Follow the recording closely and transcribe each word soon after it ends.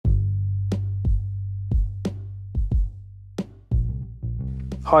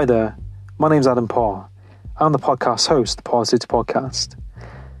Hi there, my name's Adam Parr. I'm the podcast host of the Parrsitivity podcast.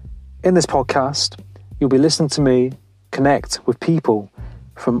 In this podcast, you'll be listening to me connect with people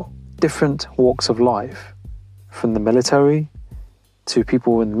from different walks of life, from the military to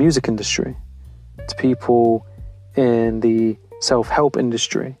people in the music industry, to people in the self-help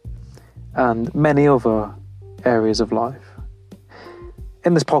industry, and many other areas of life.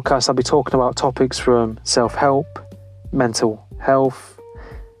 In this podcast, I'll be talking about topics from self-help, mental health,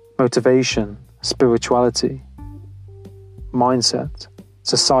 motivation, spirituality, mindset,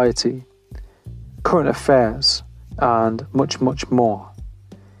 society, current affairs, and much, much more.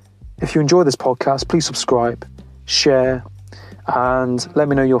 If you enjoy this podcast, please subscribe, share, and let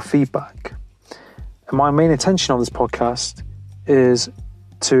me know your feedback. And my main intention on this podcast is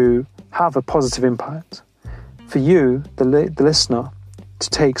to have a positive impact for you, the listener, to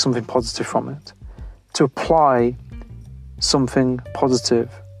take something positive from it, to apply something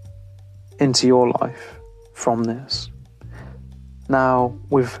positive into your life from this. Now,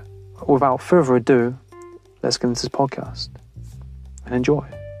 without further ado, let's get into this podcast and enjoy.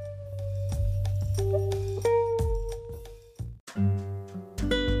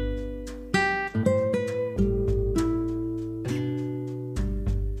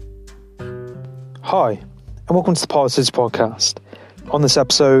 Hi, and welcome to the Parrsitivity podcast. On this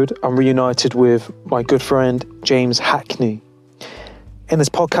episode, I'm reunited with my good friend, James Hackney. In this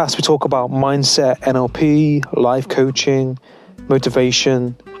podcast, we talk about mindset, NLP, life coaching,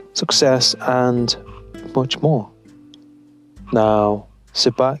 motivation, success, and much more. Now,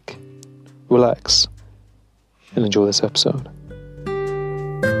 sit back, relax, and enjoy this episode.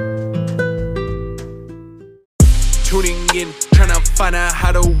 Tuning in, trying to find out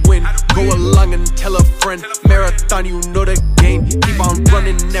how to win. Go along and tell a friend. Marathon, you know the game. Keep on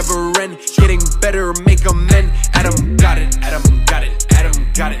running, never end. Getting better, make amend. Adam got it, Adam got it, Adam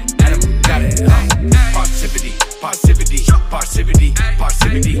got it, Adam got it. Parrsitivity, Parrsitivity, Parrsitivity,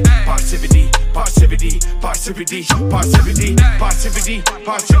 Parrsitivity, Parrsitivity, Parrsitivity, Parrsitivity, Parrsitivity, Parrsitivity, Parrsitivity,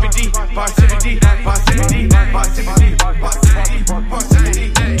 Parrsitivity, Parrsitivity, Parrsitivity,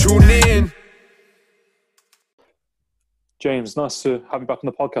 Parrsitivity. Tune in. James, nice to have you back on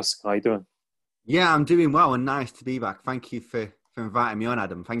the podcast. How are you doing? Yeah, I'm doing well and nice to be back. Thank you for inviting me on,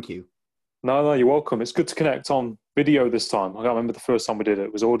 Adam. Thank you. No, you're welcome. It's good to connect on video this time. I can't remember the first time we did it.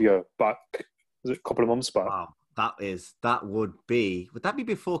 It was audio back, was it a couple of months back? Wow, would that be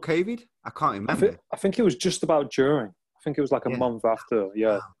before COVID? I can't remember. I think it was just about during. I think it was like a month after,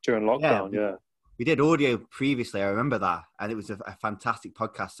 during lockdown, We did audio previously, I remember that. And it was a fantastic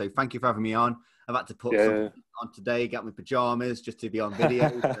podcast. So thank you for having me on. I've had to put something on today, get my pajamas just to be on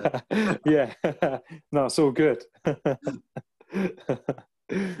video. Yeah, no, it's all good.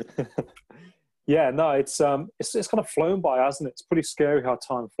 Yeah, no, it's kind of flown by, hasn't it? It's pretty scary how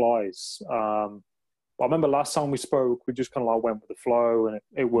time flies. I remember last time we spoke, we just kind of like went with the flow, and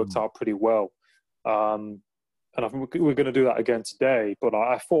it worked out pretty well. And I think we're going to do that again today. But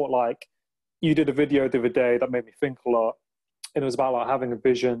I thought, like, you did a video the other day that made me think a lot, and it was about like having a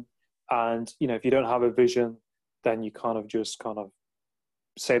vision. And, you know, if you don't have a vision, then you kind of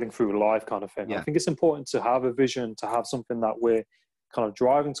sailing through life kind of thing. Yeah. I think it's important to have a vision, to have something that we're kind of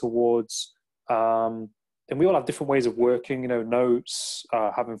driving towards. And we all have different ways of working, you know, notes,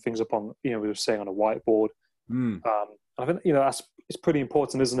 having things up on, you know, we were saying on a whiteboard. I think, you know, it's pretty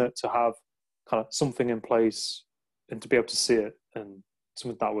important, isn't it, to have kind of something in place and to be able to see it and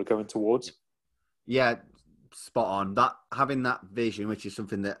something that we're going towards. Yeah, spot on. That having that vision, which is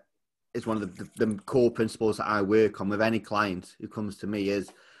something that is one of the core principles that I work on with any client who comes to me, is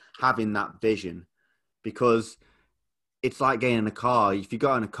having that vision. Because it's like getting in a car. If you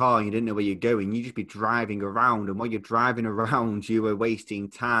got in a car and you didn't know where you're going, you'd just be driving around. And while you're driving around, you are wasting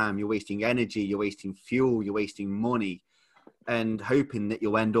time, you're wasting energy, you're wasting fuel, you're wasting money, and hoping that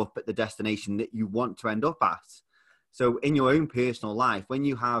you'll end up at the destination that you want to end up at. So in your own personal life, when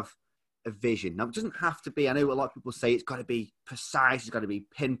you have a vision, now it doesn't have to be, I know a lot of people say it's got to be precise, it's got to be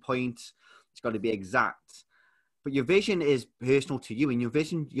pinpoint, it's got to be exact, but your vision is personal to you, and your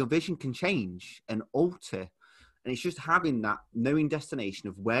vision can change and alter. And it's just having that knowing destination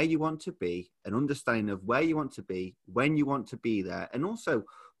of where you want to be, an understanding of where you want to be, when you want to be there, and also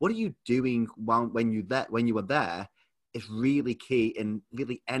what are you doing when you are there is really key in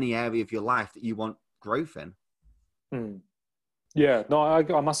really any area of your life that you want growth in. Yeah, no, I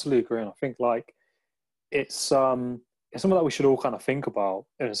massively agree. And I think like it's something that we should all kind of think about.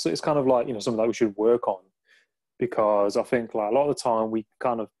 And it's kind of like, you know, something that we should work on, because I think like a lot of the time we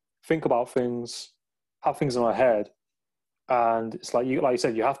kind of think about things, have things in our head, and it's like you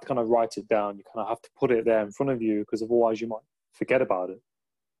said, you have to kind of write it down. You kind of have to put it there in front of you, because otherwise you might forget about it.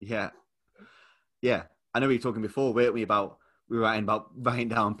 Yeah. Yeah. I know we were talking before, weren't we, about we were writing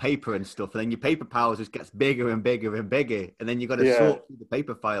down paper and stuff, and then your paper pile just gets bigger and bigger and bigger, and then you got to Yeah, sort through the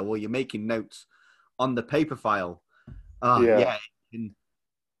paper file while you're making notes on the paper file. Ah, yeah, yeah. And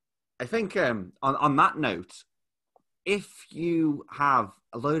I think on that note, if you have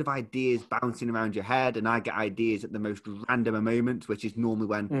a load of ideas bouncing around your head, and I get ideas at the most random moments, which is normally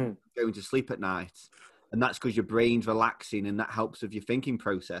when mm, going to sleep at night, and that's because your brain's relaxing and that helps with your thinking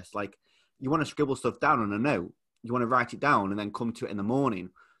process. Like, you want to scribble stuff down on a note, you want to write it down and then come to it in the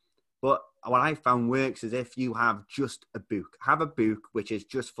morning. But what I found works is if you have just a book, have a book which is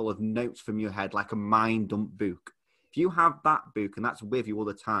just full of notes from your head, like a mind dump book. If you have that book and that's with you all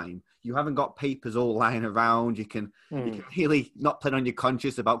the time, you haven't got papers all lying around. You can really not plan on your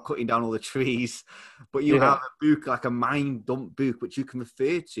conscience about cutting down all the trees, but you have yeah, a book like a mind dump book which you can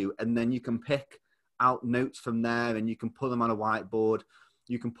refer to, and then you can pick out notes from there and you can put them on a whiteboard.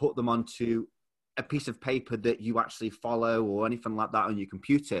 You can put them onto a piece of paper that you actually follow or anything like that on your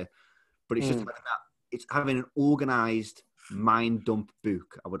computer. But it's just mm, having that, it's having an organized mind dump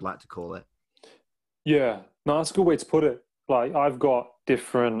book, I would like to call it. yeah. No, that's a good way to put it. Like, I've got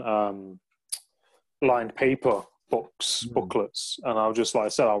different lined paper booklets, and I'll just, like I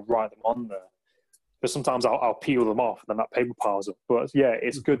said, I'll write them on there. But sometimes I'll peel them off, and then that paper piles up. But yeah,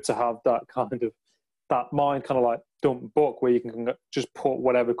 it's good to have that kind of that mind kind of like dump book where you can just put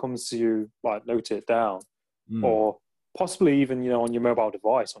whatever comes to you, like note it down, Mm. or possibly even on your mobile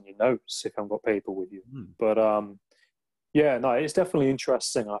device on your notes if you haven't got paper with you. Mm. But yeah, no, it's definitely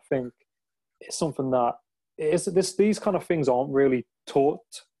interesting. I think it's something that these kind of things aren't really taught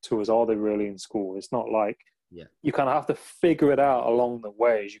to us, are they? Really, in school, it's not like Yeah. you kind of have to figure it out along the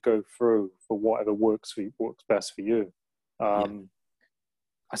way as you go through for whatever works best for you.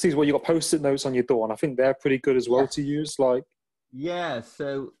 I see as well you got post-it notes on your door, and I think they're pretty good as well to use. Like, Yeah.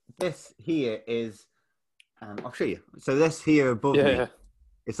 So this here is, I'll show you. So this here above me, yeah,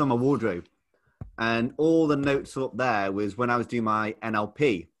 it's on my wardrobe. And all the notes up there was when I was doing my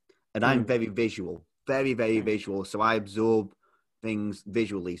NLP. And I'm very visual, very, very visual. So I absorb things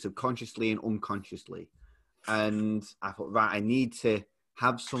visually, subconsciously and unconsciously. And I thought, right, I need to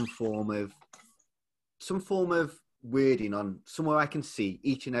have some form of wording on somewhere I can see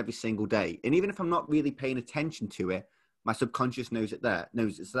each and every single day. And even if I'm not really paying attention to it, my subconscious knows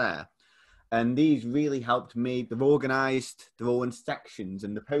it's there. And these really helped me. They're organized, they're all in sections,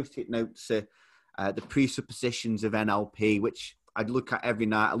 and the post-it notes are the presuppositions of NLP, which I'd look at every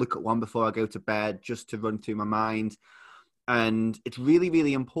night. I look at one before I go to bed just to run through my mind. And it's really,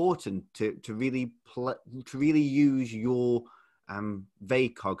 really important to really use your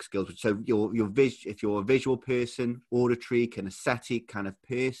VACOG skills. So if you're a visual person, auditory, kinesthetic kind of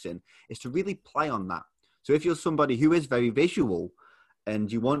person, is to really play on that. So if you're somebody who is very visual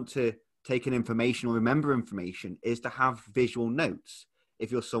and you want to take in information or remember information, is to have visual notes. If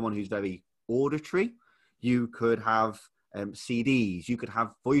you're someone who's very auditory, you could have CDs, you could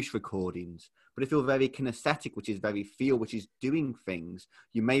have voice recordings. But if you're very kinesthetic, which is very feel, which is doing things,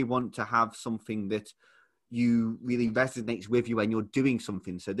 you may want to have something that you really resonates with you when you're doing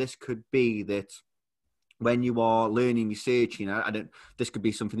something. So this could be that when you are learning, researching, this could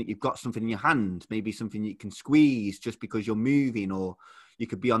be something that you've got something in your hand, maybe something you can squeeze just because you're moving, or you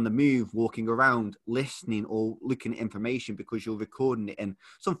could be on the move, walking around, listening or looking at information because you're recording it in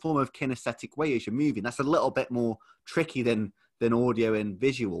some form of kinesthetic way as you're moving. That's a little bit more tricky than audio and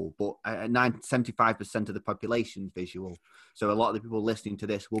visual, but 75% of the population is visual. So a lot of the people listening to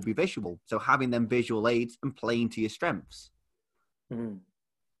this will be visual. So having them visual aids and playing to your strengths. Mm.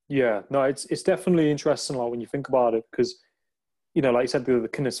 Yeah, no, it's definitely interesting, like when you think about it, because like you said, the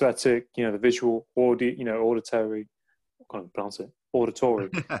kinesthetic, the visual, auditory, I can't pronounce it, auditory.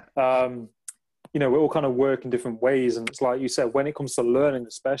 We all kind of work in different ways, and it's like you said, when it comes to learning,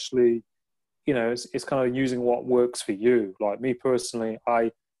 especially, it's kind of using what works for you. Like me personally,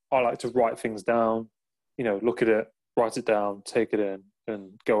 I like to write things down, look at it, write it down, take it in,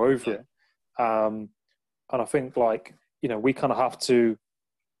 and go over it. And I think, like, we kind of have to,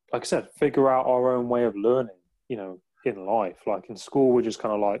 like I said, figure out our own way of learning, in life. Like in school, we're just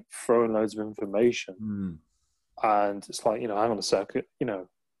kind of like throwing loads of information. And it's like, hang on a second, am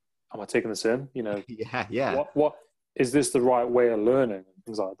I taking this in? Yeah. What is this the right way of learning and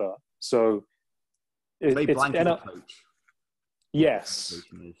things like that? So Very blanket approach. Yes.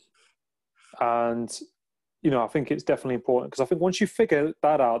 And, I think it's definitely important, because I think once you figure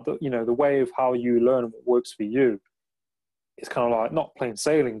that out, the way of how you learn and what works for you, it's kind of like not plain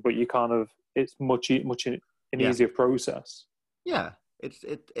sailing, but it's much an easier process. Yeah,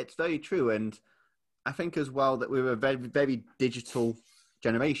 it's very true. And I think as well that we're a very, very digital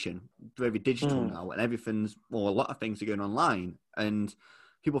generation, very digital now, and everything's, well, a lot of things are going online, and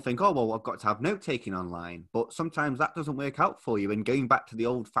people think, oh, well, I've got to have note taking online, but sometimes that doesn't work out for you. And going back to the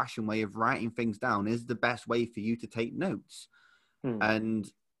old fashioned way of writing things down is the best way for you to take notes. And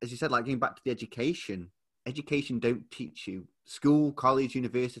as you said, like going back to the education don't teach you. School, college,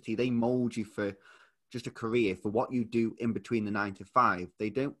 university, they mold you for just a career, for what you do in between the 9 to 5.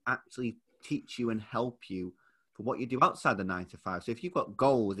 They don't actually teach you and help you for what you do outside the 9 to 5. So if you've got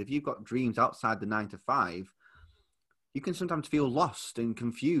goals, if you've got dreams outside the 9 to 5, you can sometimes feel lost and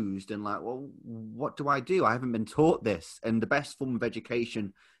confused and like, well, what do I do? I haven't been taught this. And the best form of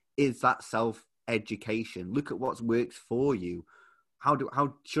education is that self-education. Look at what's worked for you. How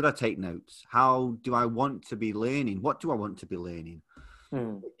should I take notes? How do I want to be learning? What do I want to be learning?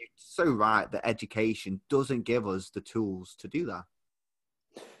 You're so right that education doesn't give us the tools to do that.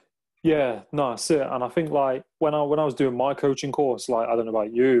 Yeah, no, that's it. And I think like when I was doing my coaching course, like I don't know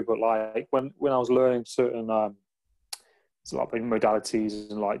about you, but like when I was learning certain so like modalities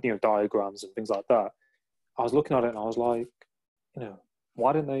and like, you know, diagrams and things like that, I was looking at it and I was like, you know,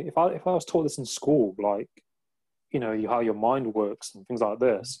 why didn't they? If I was taught this in school, like, you know, how your mind works and things like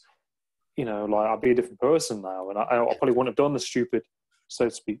this, you know, like I'd be a different person now, and I probably wouldn't have done the stupid, so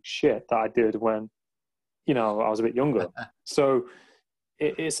to speak, shit that I did when, you know, I was a bit younger. So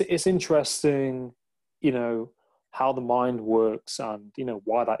it's interesting, you know, how the mind works and, you know,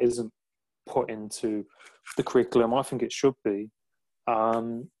 why that isn't put into the curriculum. I think it should be.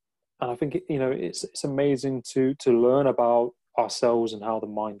 And I think, you know, it's amazing to learn about ourselves and how the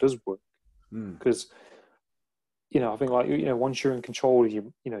mind does work. Because, you know, I think like, you know, once you're in control of your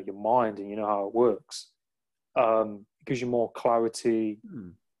mind and you know how it works, it gives you more clarity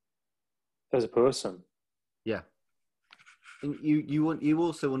as a person. Yeah. And you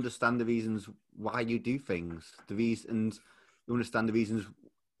also understand the reasons why you do things, you understand the reasons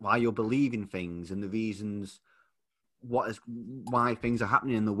why you're believing things, and the reasons why things are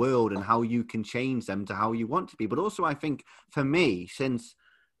happening in the world and how you can change them to how you want to be. But also, I think for me, since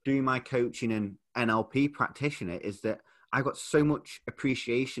doing my coaching and NLP practitioner, is that I got so much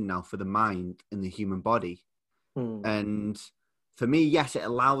appreciation now for the mind and the human body. And for me, yes, it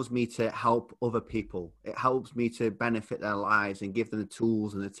allows me to help other people. It helps me to benefit their lives and give them the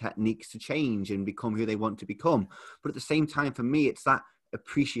tools and the techniques to change and become who they want to become. But at the same time, for me, it's that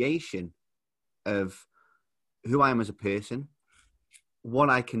appreciation of who I am as a person, what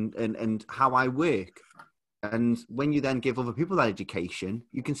I can, and how I work. And when you then give other people that education,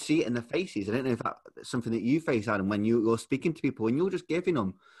 you can see it in their faces. I don't know if that's something that you face, Adam, when you're speaking to people and you're just giving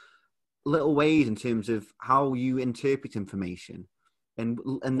them little ways in terms of how you interpret information, and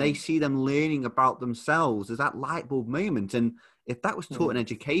they see them learning about themselves. There's that light bulb moment. And if that was taught in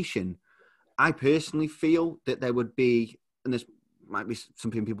education, I personally feel that there would be, and this might be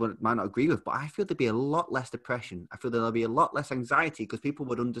something people might not agree with, but I feel there'd be a lot less depression. I feel there'll be a lot less anxiety, because people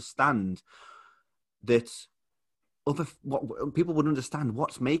would understand that people would understand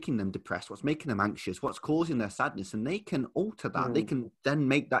what's making them depressed, what's making them anxious, what's causing their sadness, and they can alter that. They can then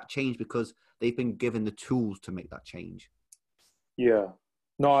make that change because they've been given the tools to make that change. Yeah,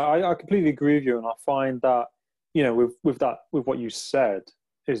 no, I completely agree with you, and I find that, you know, with what you said,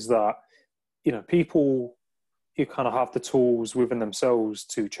 is that, you know, people, you kind of have the tools within themselves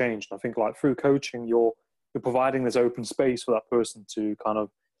to change. And I think like through coaching, you're providing this open space for that person to kind of,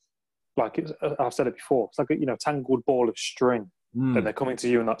 like I've said it before, it's like a, you know, tangled ball of string, and they're coming to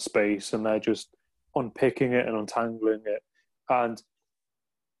you in that space and they're just unpicking it and untangling it. And,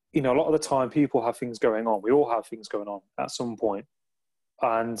 you know, a lot of the time people have things going on. We all have things going on at some point.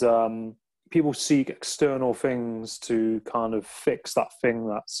 And people seek external things to kind of fix that thing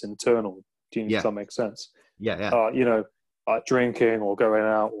that's internal. Does that make sense? Yeah. You know, like drinking or going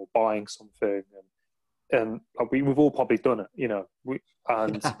out or buying something. And we've all probably done it, you know.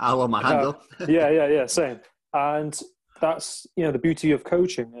 I'll on my handle. Yeah, same. And that's, you know, the beauty of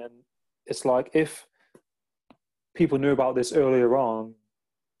coaching. And it's like, if people knew about this earlier on,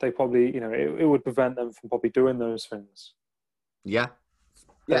 they probably, you know, it would prevent them from probably doing those things. Yeah.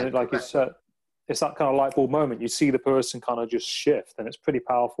 And like you said, it's that kind of light bulb moment. You see the person kind of just shift, and it's pretty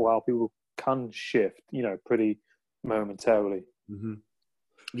powerful how people can shift, you know, pretty momentarily.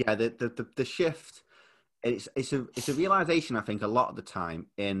 Yeah, the shift. It's a realization, I think, a lot of the time,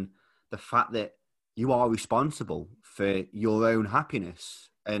 in the fact that you are responsible for your own happiness.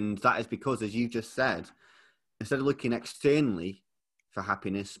 And that is because, as you just said, instead of looking externally for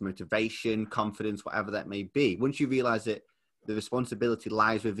happiness, motivation, confidence, whatever that may be, once you realize that the responsibility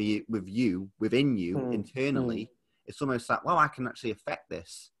lies within you, internally, it's almost like, well, I can actually affect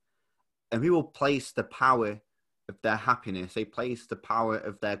this. And we will place the power of their happiness. They place the power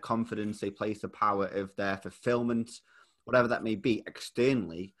of their confidence. They place the power of their fulfillment, whatever that may be,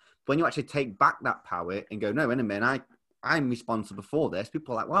 externally. When you actually take back that power and go, no, wait a minute, I'm responsible for this.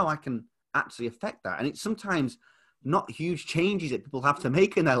 People are like, well, I can actually affect that. And it's sometimes not huge changes that people have to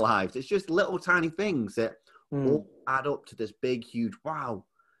make in their lives. It's just little tiny things that all add up to this big, huge, wow,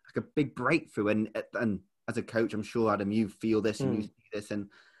 like a big breakthrough. And as a coach, I'm sure, Adam, you feel this and you see this, and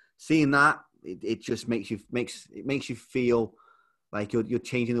seeing that, it just makes you feel like you're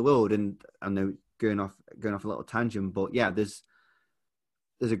changing the world. And I know going off a little tangent, but yeah, there's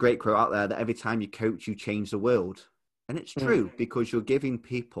a great quote out there that every time you coach, you change the world. And it's true, because you're giving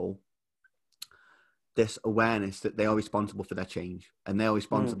people this awareness that they are responsible for their change and they're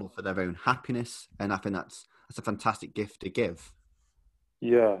responsible for their own happiness. And I think that's a fantastic gift to give.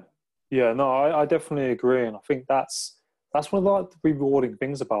 Yeah. No, I definitely agree, and I think that's one of the rewarding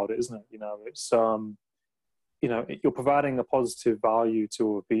things about it, isn't it? You know, it's you're providing a positive value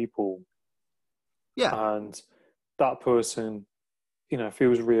to other people, and that person,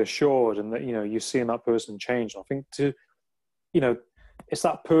 feels reassured, and that you're seeing that person change. I think it's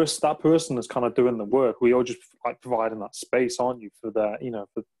that person that's kind of doing the work. We are just like providing that space, aren't you, for that,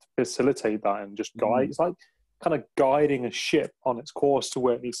 to facilitate that and just guide. It's like kind of guiding a ship on its course to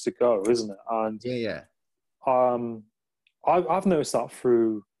where it needs to go, isn't it? And I've noticed that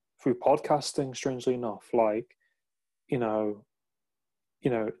through podcasting, strangely enough, like in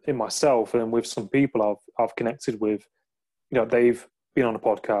myself and with some people I've connected with, they've been on a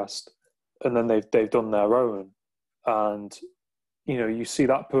podcast and then they've done their own, and you see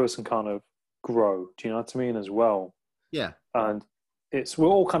that person kind of grow. Do you know what I mean? As well. Yeah. And we're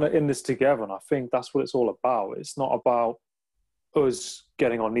all kind of in this together, and I think that's what it's all about. It's not about us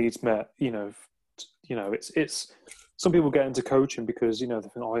getting our needs met. It's some people get into coaching because they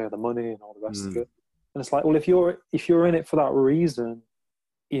think, oh yeah, the money and all the rest of it, and it's like, well, if you're in it for that reason,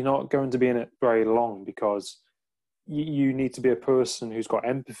 you're not going to be in it very long, because you need to be a person who's got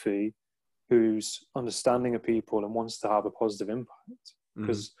empathy, who's understanding of people and wants to have a positive impact.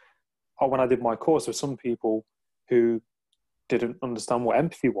 Because when I did my course, there were some people who didn't understand what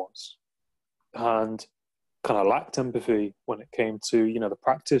empathy was and kind of lacked empathy when it came to, the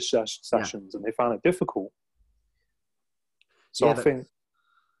practice sessions, and they found it difficult. So I think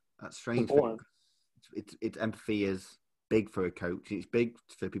that's strange. It's empathy is big for a coach. It's big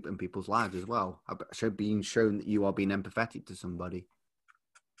for people in people's lives as well. Being shown that you are being empathetic to somebody.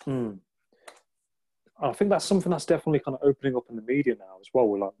 I think that's something that's definitely kind of opening up in the media now as well,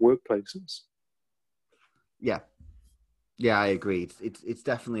 with like workplaces. Yeah, I agree. It's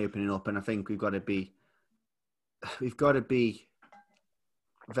definitely opening up, and I think we've got to be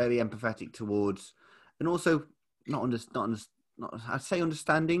very empathetic towards, and also not I'd say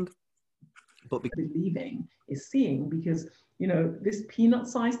understanding, but believing is seeing, because this peanut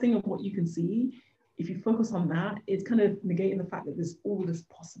size thing of what you can see, if you focus on that, it's kind of negating the fact that there's all this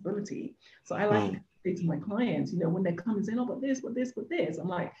possibility. So I like to say to my clients, when they come and say, oh, but this, I'm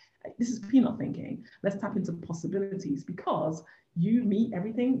like, this is peanut thinking. Let's tap into possibilities, because you meet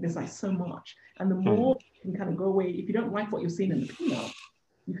everything. There's like so much. And the more you can kind of go away, if you don't like what you're seeing in the peanut,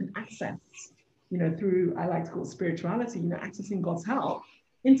 you can access, through, I like to call it spirituality, accessing God's help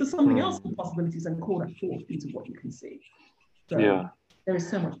into something else with possibilities, and call that forth into what you can see. So there is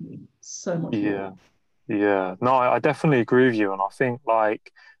so much more, more. Yeah. No, I definitely agree with you. And I think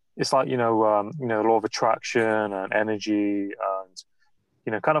like, it's like, law of attraction and energy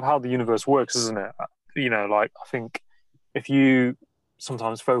and, kind of how the universe works, isn't it? Like, I think if you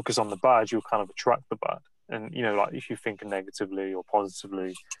sometimes focus on the bad, you'll kind of attract the bad. And, like if you think negatively or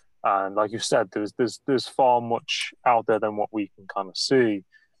positively, and like you said, there's far much out there than what we can kind of see.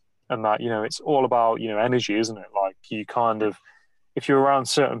 And that, it's all about, energy, isn't it? Like you kind of, if you're around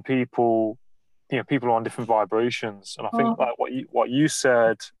certain people, people are on different vibrations. And I think like what you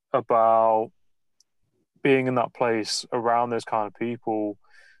said about being in that place around those kind of people,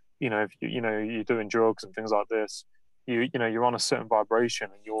 if you're doing drugs and things like this, you're on a certain vibration,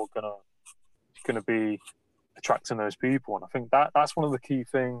 and you're gonna be attracting those people. And I think that's one of the key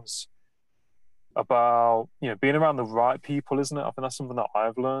things about being around the right people, isn't it? I think that's something that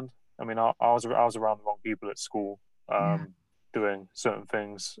I've learned. I mean, I was around the wrong people at school, doing certain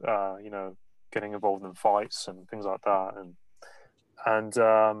things, getting involved in fights and things like that, and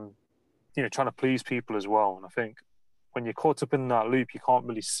trying to please people as well. And I think when you're caught up in that loop, you can't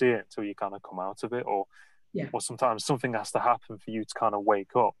really see it until you kind of come out of it, or sometimes something has to happen for you to kind of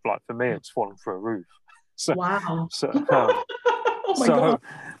wake up. Like for me, it's falling through a roof. So, wow. Oh my God.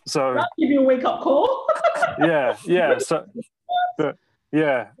 So that give you a wake up call. yeah. So,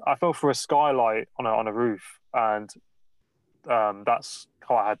 Yeah, I fell through a skylight on a roof, and that's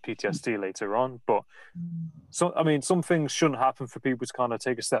how I had PTSD later on. But so, I mean, some things shouldn't happen for people to kind of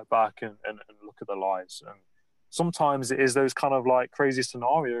take a step back and look at their lives. And sometimes it is those kind of like crazy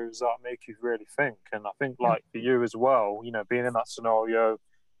scenarios that make you really think. And I think Yeah. like for you as well, you know, being in that scenario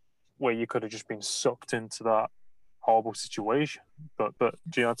where you could have just been sucked into that horrible situation. But do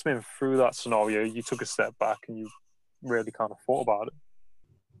you know what I mean? Through that scenario, you took a step back and you really kind of thought about it.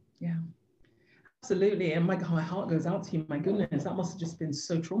 Yeah. Absolutely. And my heart goes out to you. My goodness, that must have just been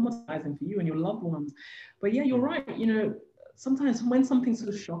so traumatizing for you and your loved ones. But yeah, you're right. You know, sometimes when something sort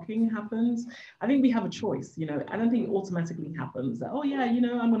of shocking happens, I think we have a choice. You know, I don't think it automatically happens that, oh, yeah, you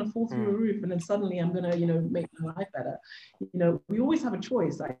know, I'm going to fall through a roof and then suddenly I'm going to, you know, make my life better. You know, we always have a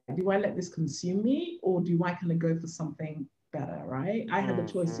choice. Like, do I let this consume me or do I kind of go for something better, right? I had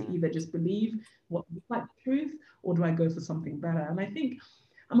the choice to either just believe what like the truth or do I go for something better? And I think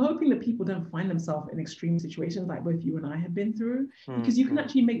I'm hoping that people don't find themselves in extreme situations like both you and I have been through, because you can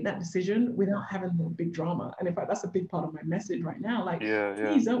actually make that decision without having the big drama. And in fact, that's a big part of my message right now. Like,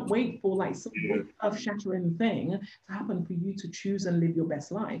 please don't wait for like some big earth-shattering thing to happen for you to choose and live your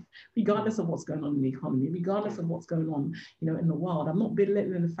best life, regardless of what's going on in the economy, regardless of what's going on, you know, in the world. I'm not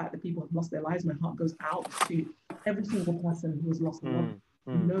belittling the fact that people have lost their lives. My heart goes out to every single person who has lost a loved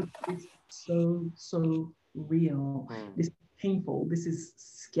one. You know, it's so real. This is painful. This is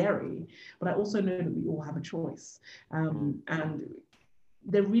scary. But I also know that we all have a choice. And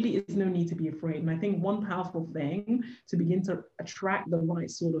there really is no need to be afraid. And I think one powerful thing to begin to attract the right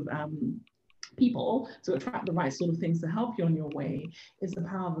sort of people, to attract the right sort of things to help you on your way, is the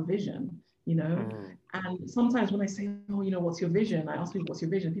power of a vision. You know, and sometimes when I say, oh, you know, what's your vision? I ask people, what's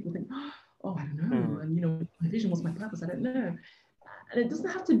your vision? People think, oh, I don't know. And you know, my vision was my purpose. I don't know. And it doesn't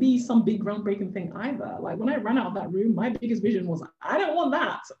have to be some big groundbreaking thing either. Like when I ran out of that room, my biggest vision was, I don't want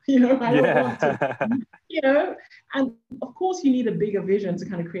that. You know, I don't want to, you know, and of course you need a bigger vision to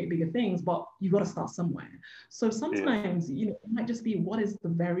kind of create bigger things, but you've got to start somewhere. So sometimes, you know, it might just be, what is the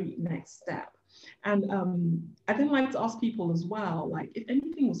very next step? And I then like to ask people as well, like, if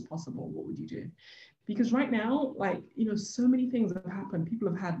anything was possible, what would you do? Because right now, like, you know, so many things have happened. People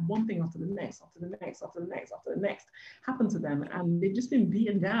have had one thing after the next, after the next, after the next, after the next happen to them. And they've just been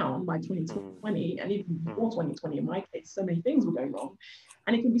beaten down by 2020 and even before 2020, in my case, so many things were going on.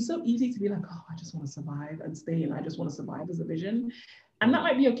 And it can be so easy to be like, oh, I just want to survive and stay and I just want to survive as a vision. And that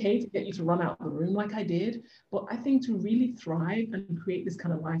might be okay to get you to run out of the room like I did. But I think to really thrive and create this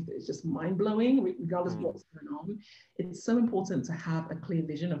kind of life that is just mind-blowing, regardless of what's going on, it's so important to have a clear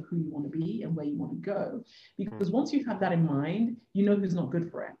vision of who you want to be and where you want to go. Because once you have that in mind, you know who's not good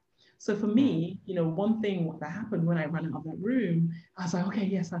for it. So for me, you know, one thing that happened when I ran out of that room, I was like, okay,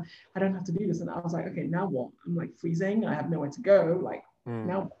 yes, I don't have to do this. And I was like, okay, now what? I'm like freezing. I have nowhere to go. Like,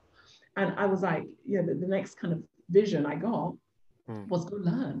 now what? And I was like, yeah, the next kind of vision I got was go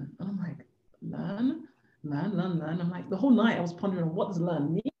learn. And I'm like, learn. I'm like, the whole night I was pondering on what does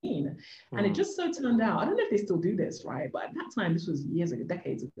learn mean? And it just so turned out, I don't know if they still do this, right? But at that time, this was years ago,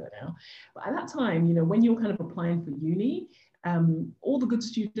 decades ago now. But at that time, you know, when you're kind of applying for uni, all the good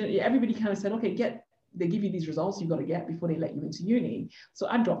students, everybody kind of said, okay, they give you these results you've got to get before they let you into uni. So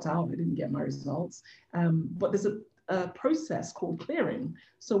I dropped out, I didn't get my results. But there's a process called clearing.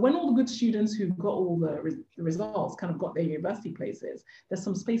 So when all the good students who got all the results kind of got their university places, there's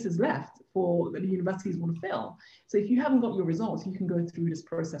some spaces left for the universities want to fill. So if you haven't got your results, you can go through this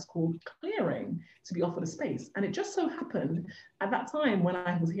process called clearing to be offered a space. And it just so happened at that time when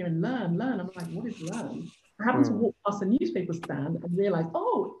I was hearing learn, I'm like, what is learn? I happened to walk past a newspaper stand and realize,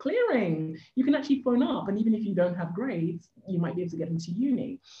 oh, clearing, you can actually phone up. And even if you don't have grades, you might be able to get into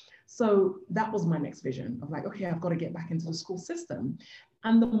uni. So that was my next vision of like, okay, I've got to get back into the school system.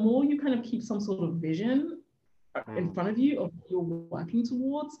 And the more you kind of keep some sort of vision in front of you of what you're working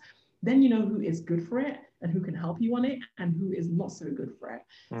towards, then you know who is good for it and who can help you on it and who is not so good for it.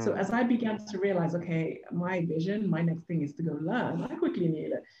 So as I began to realize, okay, my vision, my next thing is to go learn, I quickly knew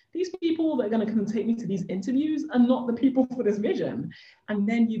that these people that are going to come take me to these interviews are not the people for this vision. And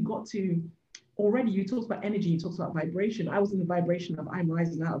then you've got to, already you talked about energy, you talked about vibration. I was in the vibration of I'm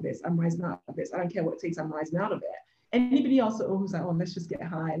rising out of this, I'm rising out of this. I don't care what it takes, I'm rising out of it. Anybody else who's like, oh, let's just get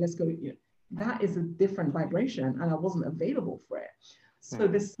high, let's go, you know, that is a different vibration and I wasn't available for it. So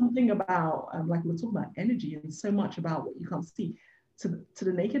there's something about, like we're talking about energy and so much about what you can't see. To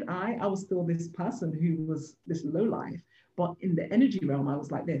the naked eye, I was still this person who was this low life, but in the energy realm, I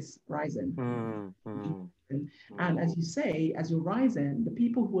was like this, rising. And as you say, as you're rising, the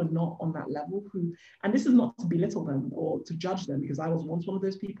people who are not on that level, and this is not to belittle them or to judge them, because I was once one of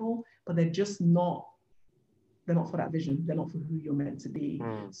those people, but they're just not they're not for that vision. They're not for who you're meant to be.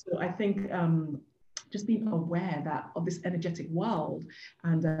 So I think just being aware that of this energetic world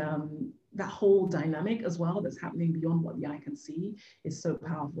and that whole dynamic as well that's happening beyond what the eye can see is so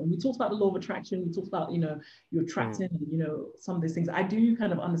powerful. And we talked about the law of attraction. We talked about, you're attracting, some of these things. I do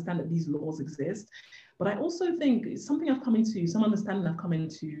kind of understand that these laws exist. But I also think it's something I've come into, some understanding I've come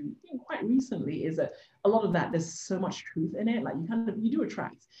into quite recently is that a lot of that, there's so much truth in it. Like you do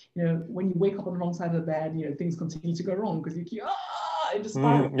attract, when you wake up on the wrong side of the bed, things continue to go wrong because you keep, it just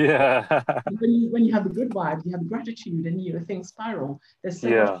spirals. Yeah. when you have the good vibes, you have the gratitude and, things spiral. There's so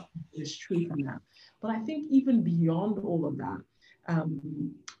much there's truth in that. But I think even beyond all of that,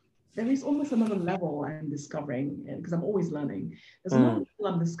 there is almost another level I'm discovering, because I'm always learning. There's another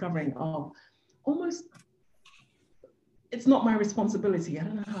level I'm discovering of almost, it's not my responsibility. I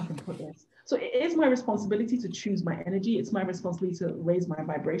don't know how I can put this. So it is my responsibility to choose my energy. It's my responsibility to raise my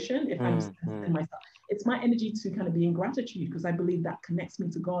vibration if I'm in myself. It's my energy to kind of be in gratitude because I believe that connects me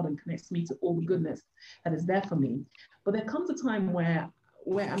to God and connects me to all the goodness that is there for me. But there comes a time where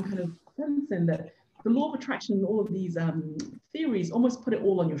I'm kind of sensing that the law of attraction and all of these theories almost put it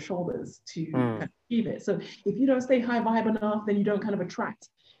all on your shoulders to kind of achieve it. So if you don't stay high vibe enough, then you don't kind of attract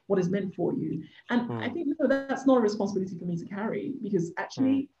what is meant for you. And I think, no, that's not a responsibility for me to carry because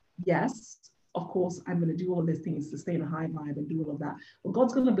actually, yes, of course, I'm going to do all of these things to stay in a high vibe and do all of that. But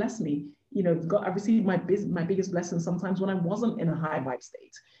God's going to bless me. God, I received my biggest blessings sometimes when I wasn't in a high vibe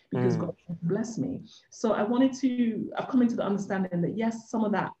state because God blessed me. So I've come into the understanding that yes, some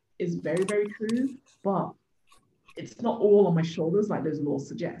of that is very, very true, but it's not all on my shoulders like those laws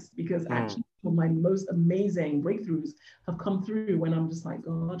suggest, because actually some of my most amazing breakthroughs have come through when I'm just like,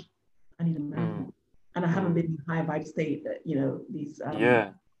 God, I need a miracle. And I haven't been in a high vibe state that, these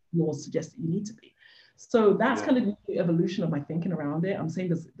laws suggest that you need to be. So that's kind of the evolution of my thinking around it. I'm saying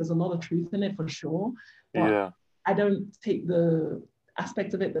there's a lot of truth in it for sure, but I don't take the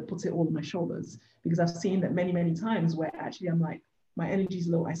aspect of it that puts it all on my shoulders, because I've seen that many, many times where actually I'm like, my energy's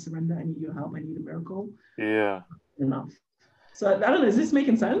low, I surrender, I need your help, I need a miracle. Enough. So I don't know, is this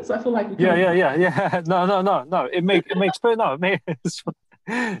making sense? I feel like yeah. No. It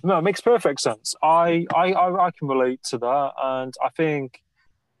makes perfect sense. I can relate to that, and I think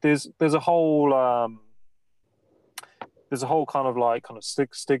there's a whole kind of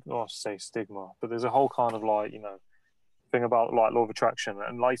stigma, but there's a whole kind of thing about law of attraction,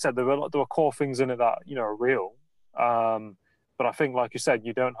 and like you said, there are core things in it that are real. But I think, like you said,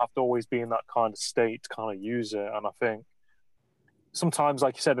 you don't have to always be in that kind of state to kind of use it. And I think sometimes,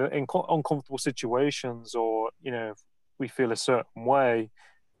 like you said, in uncomfortable situations, or if we feel a certain way,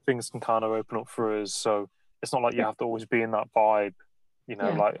 things can kind of open up for us. So it's not like you have to always be in that vibe.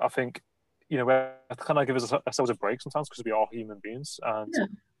 Like I think we have to kind of give ourselves a break sometimes because we are human beings, and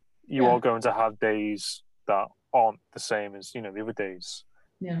you are going to have days that aren't the same as the other days.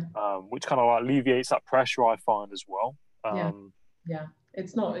 Which kind of alleviates that pressure, I find, as well.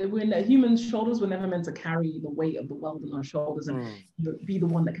 It's not, when humans' shoulders were never meant to carry the weight of the world on our shoulders and be the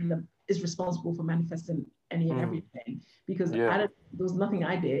one that kind of is responsible for manifesting any and everything, because there was nothing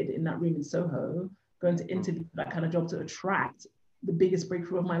I did in that room in Soho going to interview that kind of job to attract the biggest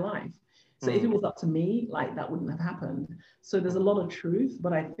breakthrough of my life. So if it was up to me, that wouldn't have happened. So there's a lot of truth,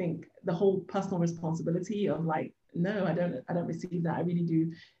 but I think the whole personal responsibility of no, I don't receive that. I really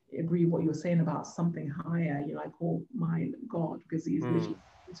do agree with what you were saying about something higher. I call mine God, because he's literally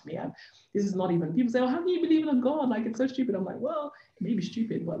to me. And this is not even, people say, oh, how can you believe in a God? It's so stupid. I'm like, well, it may be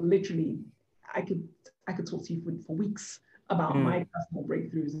stupid, but literally I could talk to you for weeks about my personal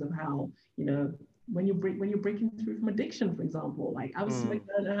breakthroughs of how, when you're breaking through from addiction, for example. I was smoking,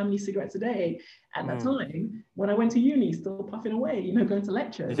 I don't know how many cigarettes a day at that time when I went to uni, still puffing away, going to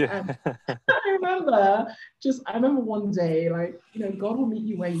lectures. And I remember one day, God will meet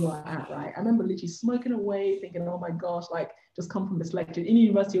you where you are at, right? I remember literally smoking away, thinking, oh my gosh, just come from this lecture in the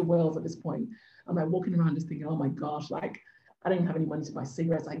University of Wales at this point. I'm walking around just thinking, oh my gosh, I don't even have any money to buy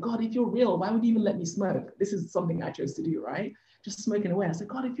cigarettes. God, if you're real, why would you even let me smoke? This is something I chose to do, right? Just smoking away. I said,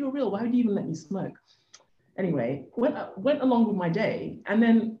 God, if you're real, why would you even let me smoke? Anyway, went along with my day. And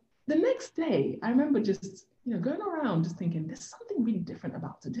then the next day, I remember just, going around just thinking, there's something really different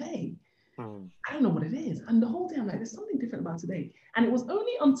about today. I don't know what it is. And the whole day I'm like, there's something different about today. And it was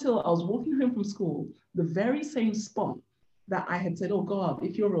only until I was walking home from school, the very same spot that I had said, oh God,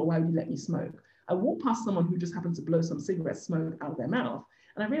 if you're real, why would you let me smoke? I walked past someone who just happened to blow some cigarette smoke out of their mouth.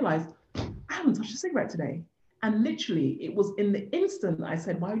 And I realized, I haven't touched a cigarette today. And literally, it was in the instant I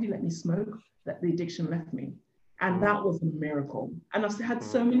said, why would you let me smoke, that the addiction left me. And that was a miracle. And I've had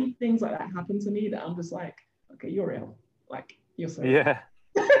so many things like that happen to me that I'm just like, okay, you're real. You're so real.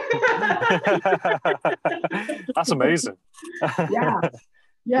 That's amazing. Yeah.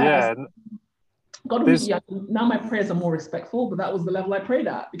 Yeah. God, yeah, now my prayers are more respectful, but that was the level I prayed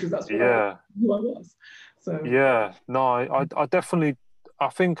at because that's what who I was. So yeah, no, I definitely, I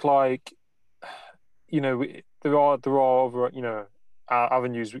think like, you know, there are other, you know,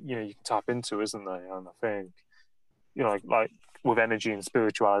 avenues, you know, you can tap into, isn't there? And I think, you know, like with energy and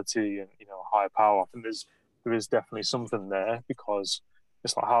spirituality and, you know, higher power, I think there is definitely something there, because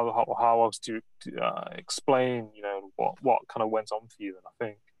it's like how else do you explain, you know, what kind of went on for you. And I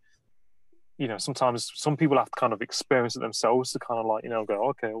think, you know, sometimes some people have to kind of experience it themselves to kind of like, you know, go,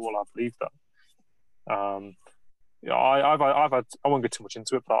 okay, well, I believe that. You know, I've had, I won't get too much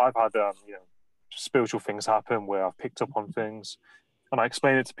into it, but I've had, you know, spiritual things happen where I've picked up on things and I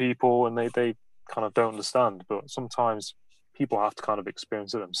explain it to people and they kind of don't understand. But sometimes people have to kind of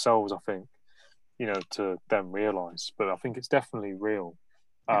experience it themselves, I think, you know, to then realize. But I think it's definitely real.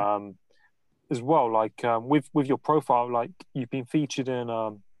 As well, like with your profile, like you've been featured in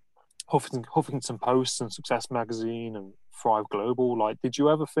Huffington Post and Success Magazine and Thrive Global. Like, did you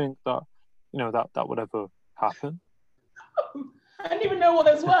ever think that, you know, that would ever happen? I didn't even know what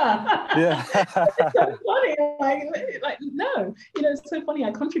those were. Yeah. It's so funny. Like no, you know, it's so funny.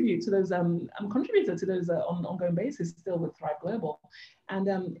 I contribute to those. I'm contributor to those on an ongoing basis still with Thrive Global,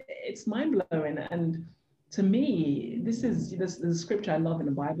 and it's mind blowing. And to me, this is the scripture I love in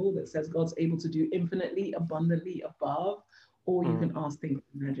the Bible that says God's able to do infinitely, abundantly above all you can ask, think,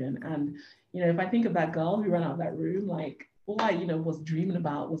 imagine. And you know, if I think of that girl who ran out of that room, like all I, you know, was dreaming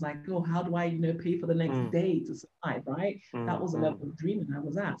about was like, oh, how do I, you know, pay for the next day to survive, right? That was the level of dreaming I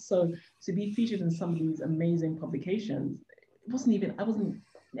was at. So to be featured in some of these amazing publications, I wasn't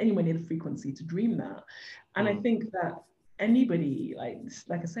anywhere near the frequency to dream that. And I think that anybody,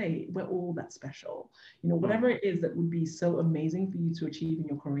 like I say, we're all that special. You know, whatever it is that would be so amazing for you to achieve in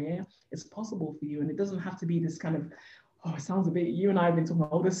your career, it's possible for you. And it doesn't have to be this kind of, oh, it sounds a bit, you and I have been talking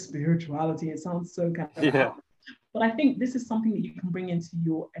about all this spirituality. It sounds so kind of out. But I think this is something that you can bring into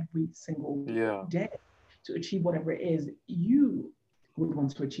your every single day to achieve whatever it is you would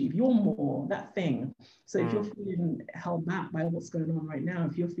want to achieve. You're more, that thing. So if you're feeling held back by what's going on right now,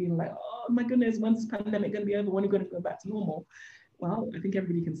 if you're feeling like, oh my goodness, when's this pandemic going to be over? When are we going to go back to normal? Well, I think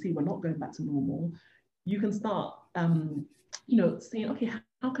everybody can see we're not going back to normal. You can start, you know, saying, okay,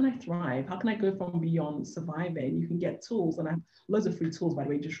 how can I thrive? How can I go from beyond surviving? You can get tools, and I have loads of free tools, by the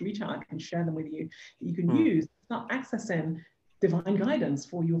way. Just reach out, I can share them with you that you can use. Start accessing divine guidance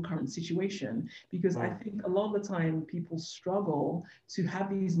for your current situation. Because I think a lot of the time people struggle to have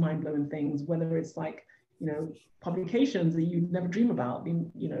these mind-blowing things, whether it's like, you know, publications that you'd never dream about,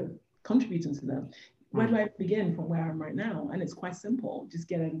 being, you know, contributing to them. Where do I begin from where I am right now? And it's quite simple. Just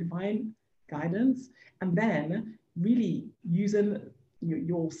getting divine guidance and then really using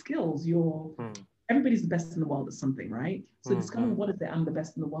your skills, everybody's the best in the world at something, right? So discovering what is it I'm the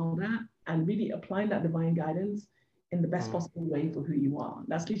best in the world at, and really applying that divine guidance in the best possible way for who you are.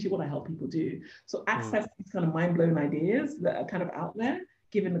 That's literally what I help people do. So access these kind of mind-blowing ideas that are kind of out there,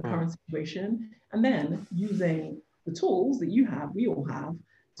 given the current situation, and then using the tools that you have, we all have,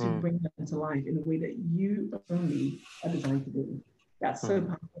 to bring them to life in a way that you only are designed to do. That's so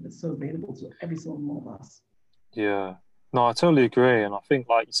powerful. It's so available to every single one of us. Yeah. No, I totally agree. And I think,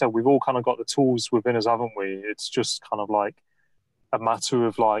 like you said, we've all kind of got the tools within us, haven't we? It's just kind of like a matter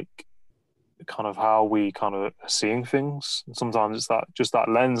of like kind of how we kind of are seeing things. And sometimes it's that just that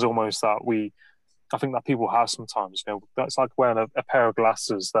lens almost that I think that people have sometimes, you know, that's like wearing a pair of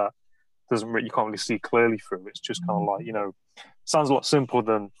glasses that you can't really see clearly through. It's just kind of like, you know, sounds a lot simpler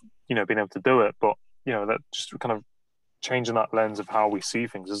than, you know, being able to do it. But, you know, that just kind of changing that lens of how we see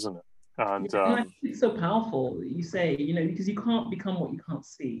things, isn't it? And I think it's so powerful that you say, you know, because you can't become what you can't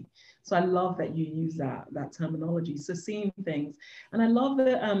see. So I love that you use that terminology. So seeing things, and I love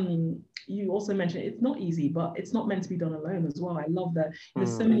that you also mentioned it's not easy, but it's not meant to be done alone as well. I love that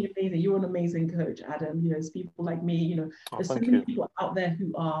there's so many amazing. You're an amazing coach, Adam. You know, there's people like me. You know, there's so many people out there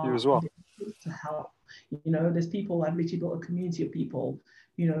who are you as well to help. You know, there's people. I've literally built a community of people.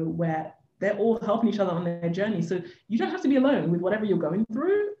 You know, where they're all helping each other on their journey. So you don't have to be alone with whatever you're going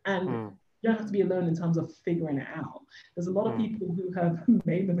through. And you don't have to be alone in terms of figuring it out. There's a lot of people who have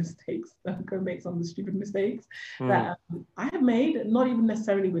made the mistakes, that go make some of the stupid mistakes that I have made, not even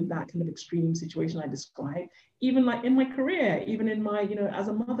necessarily with that kind of extreme situation I described, even like in my career, even in my, you know, as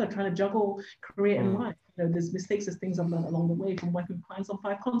a mother trying to juggle career and life. there's mistakes, there's things I've learned along the way from working with clients on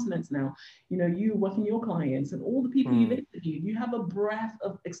 5 continents now. You working your clients and all the people you've interviewed, you have a breadth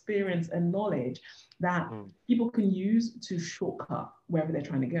of experience and knowledge that people can use to shortcut wherever they're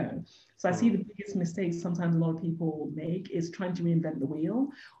trying to go. So I see the biggest mistake sometimes a lot of people make is trying to reinvent the wheel,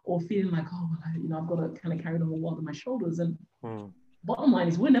 or feeling like, oh, well, I've got to kind of carry the whole world on my shoulders. And bottom line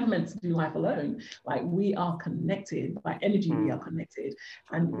is, we're never meant to do life alone. Like, we are connected by energy, we are connected.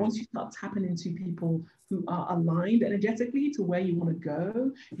 And once you start tapping into people who are aligned energetically to where you want to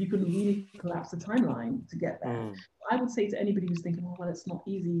go, you can really collapse the timeline to get there. I would say to anybody who's thinking, oh, well, it's not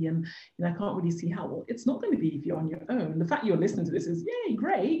easy and I can't really see how. Well, it's not going to be if you're on your own. The fact you're listening to this is, yay,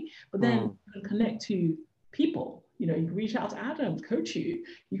 great. But then you can connect to people. You can reach out to Adam, coach you.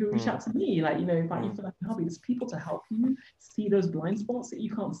 You can reach out to me, like, if you feel like I can help you, there's people to help you see those blind spots that you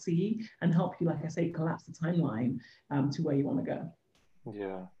can't see and help you, like I say, collapse the timeline to where you want to go.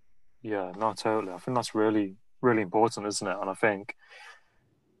 Yeah, no, totally. I think that's really, really important, isn't it? And I think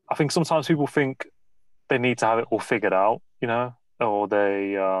sometimes people think they need to have it all figured out, or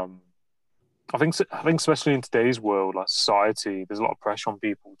they, I think especially in today's world, like society, there's a lot of pressure on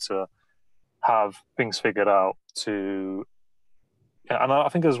people to have things figured out and I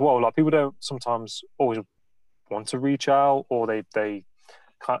think as well, like, people don't sometimes always want to reach out, or they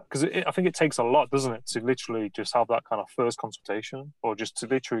can't, because I think it takes a lot, doesn't it, to literally just have that kind of first consultation, or just to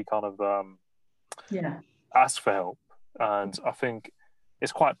literally kind of ask for help. And I think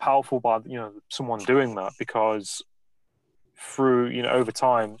it's quite powerful by someone doing that, because through over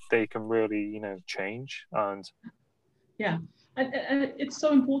time they can really change. And And it's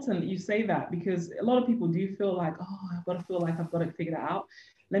so important that you say that, because a lot of people do feel like, oh, I've got to feel like I've got it figured out.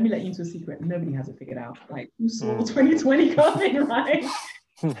 Let me let you into a secret. Nobody has it figured out. Like, who saw 2020 coming, right?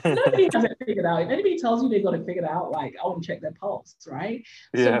 Nobody has it figured out. If anybody tells you they've got it figured out, like, I want to check their pulse, right?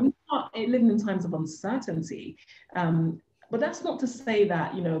 So we are living in times of uncertainty. But that's not to say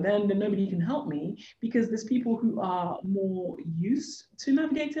that, then nobody can help me, because there's people who are more used to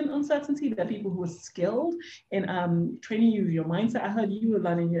navigating uncertainty. There are people who are skilled in training you with your mindset. I heard you were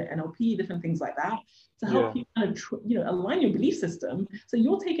learning your NLP, different things like that, to help you kind of, align your belief system. So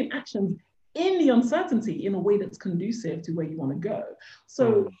you're taking actions in the uncertainty in a way that's conducive to where you want to go.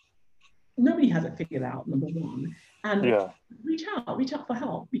 So nobody has it figured out, number one. And reach out for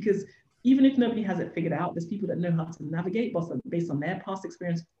help, because even if nobody has it figured out, there's people that know how to navigate based on their past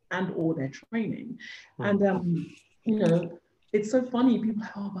experience and or their training. And, it's so funny. People are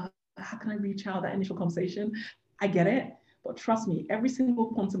like, oh, but how can I reach out, that initial conversation? I get it. But trust me, every single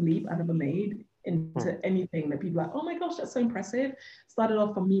quantum leap I've ever made into anything that people are like, oh my gosh, that's so impressive, started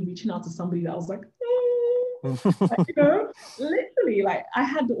off from me reaching out to somebody that I was like, literally, like, I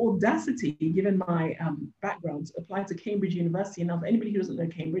had the audacity, given my background, to apply to Cambridge University. Now, for anybody who doesn't know,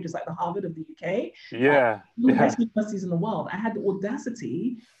 Cambridge is like the Harvard of the UK. One of the best universities in the world. I had the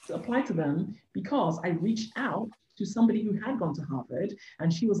audacity to apply to them because I reached out to somebody who had gone to Harvard,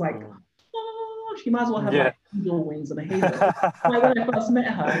 and she was like, oh, she might as well have like angel wings and a halo. Like, when I first met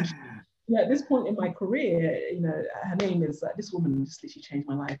her, at this point in my career, her name is, this woman just literally changed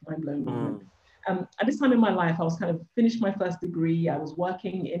my life, mind-blowing woman. At this time in my life, I was kind of finished my first degree. I was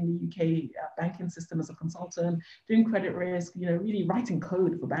working in the UK banking system as a consultant, doing credit risk, really writing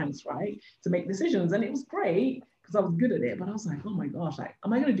code for banks, right, to make decisions. And it was great because I was good at it. But I was like, oh my gosh, like,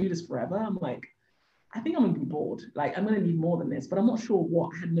 am I going to do this forever? I'm like, I think I'm going to be bored. Like, I'm going to need more than this, but I'm not sure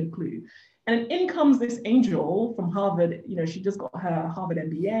what. I had no clue. And in comes this angel from Harvard. She just got her Harvard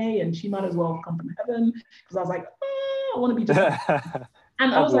MBA, and she might as well have come from heaven, because I was like, I want to be just.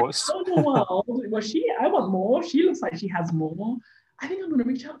 And I was like, oh, in the world, well, I want more. She looks like she has more. I think I'm going to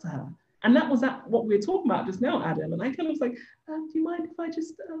reach out to her. And that was what we were talking about just now, Adam. And I kind of was like, do you mind if I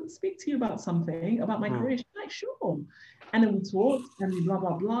just speak to you about something, about my career? She's like, sure. And then we talked and we blah,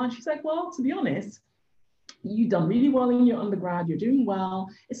 blah, blah. And she's like, well, to be honest, you've done really well in your undergrad. You're doing well.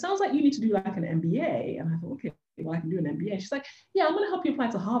 It sounds like you need to do like an MBA. And I thought, okay, well, I can do an MBA. She's like, yeah, I'm going to help you apply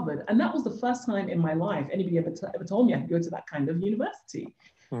to Harvard. And that was the first time in my life anybody ever told me I could go to that kind of university.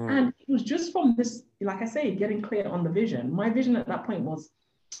 And it was just from this, like I say, getting clear on the vision. My vision at that point was,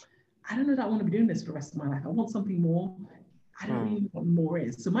 I don't know that I want to be doing this for the rest of my life. I want something more. I don't really know what more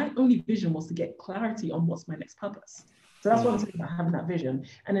is. So my only vision was to get clarity on what's my next purpose. So that's what I'm saying about having that vision.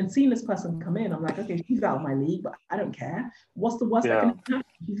 And then seeing this person come in, I'm like, okay, she's out of my league, but I don't care. What's the worst that can happen?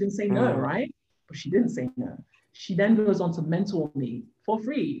 She can say no, right? But she didn't say no. She then goes on to mentor me for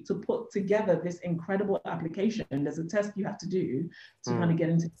free to put together this incredible application. There's a test you have to do to kind of get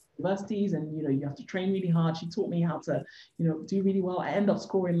into universities, and you have to train really hard. She taught me how to do really well. I end up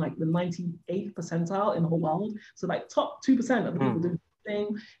scoring like the 98th percentile in the whole world. So like top 2% of the people do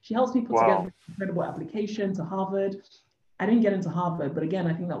thing. She helps me put together an incredible application to Harvard. I didn't get into Harvard, but again,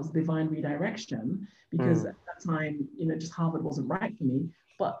 I think that was divine redirection because at that time, just Harvard wasn't right for me.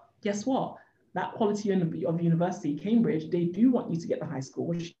 But guess what? That quality of university, Cambridge, they do want you to get the high score,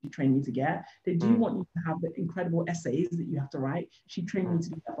 which she trained me to get. They do want you to have the incredible essays that you have to write. She trained me to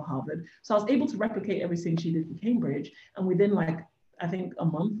do that for Harvard. So I was able to replicate everything she did for Cambridge. And within I think a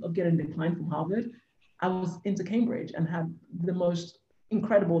month of getting declined from Harvard, I was into Cambridge and had the most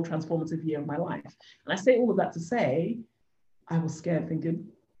incredible transformative year of my life. And I say all of that to say, I was scared thinking,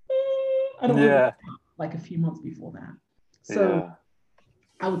 I don't want to like a few months before that. So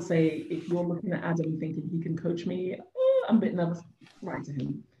I would say if you're looking at Adam and thinking he can coach me, I'm a bit nervous. Write to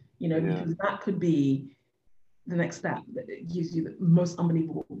him, because that could be the next step that gives you the most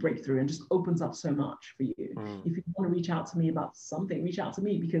unbelievable breakthrough and just opens up so much for you. If you want to reach out to me about something, reach out to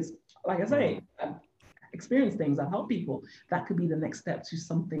me because, like I say, I've experienced things, I've helped people. That could be the next step to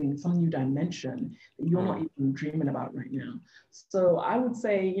some new dimension that you're not even dreaming about right now. So I would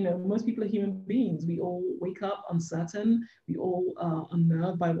say, most people are human beings. We all wake up uncertain. We all are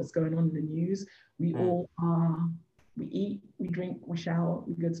unnerved by what's going on in the news. We all we eat, we drink, we shower,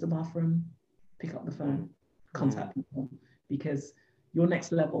 we go to the bathroom, pick up the phone, contact people, because your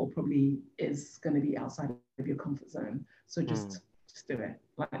next level probably is going to be outside of your comfort zone. So just do it.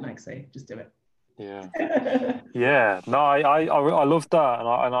 Like Nike say, just do it. No, I love that,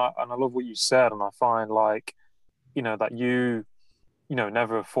 and I love what you said, and I find that you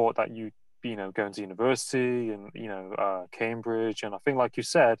never thought that you going to university and Cambridge, and I think like you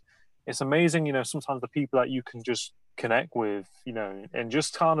said, it's amazing sometimes the people that you can just connect with and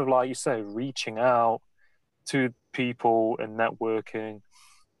just kind of like you say, reaching out to people and networking,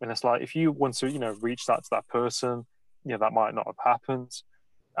 and it's like if you want to reach that to that person, that might not have happened.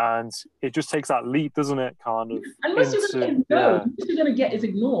 And it just takes that leap, doesn't it? Kind of. Unless you're going to get no, what you're going to get is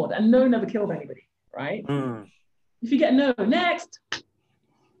ignored, and no never killed anybody, right? If you get no, next,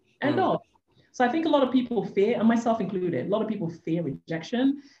 end of. So I think a lot of people fear, and myself included, a lot of people fear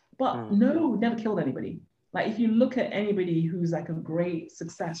rejection, but no never killed anybody. Like if you look at anybody who's like a great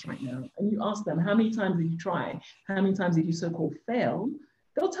success right now, and you ask them, how many times did you try? How many times did you so-called fail?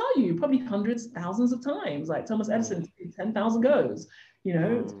 They'll tell you probably hundreds, thousands of times. Like Thomas Edison did 10,000 goes.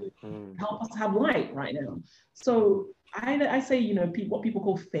 To help us have light right now. So I say, what people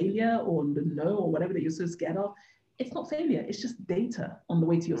call failure or the no or whatever that you're so scared of, it's not failure. It's just data on the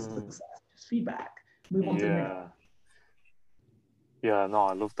way to your success. Just feedback. Move on to the next. Yeah, no,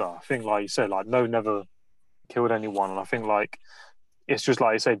 I love that. I think, like you said, like no never killed anyone, and I think it's just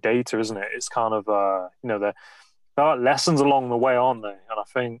like you say, data, isn't it? It's kind of there are lessons along the way, aren't there? And I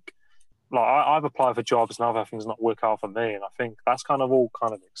think. Like I've applied for jobs and other things not work out for me, and I think that's kind of all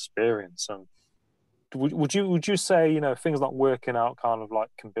kind of experience. And would you say things not working out kind of like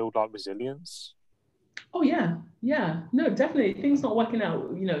can build like resilience? Oh yeah, no, definitely things not working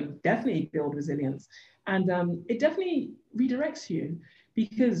out, definitely build resilience, and it definitely redirects you.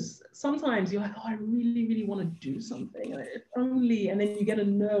 Because sometimes you're like, oh, I really, really want to do something. If only, and then you get a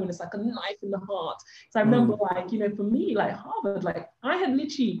no, and it's like a knife in the heart. So I remember, for me, like Harvard, I had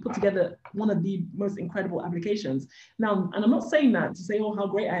literally put together one of the most incredible applications. Now, and I'm not saying that to say, oh, how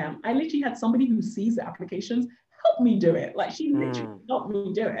great I am. I literally had somebody who sees the applications help me do it. Like she literally helped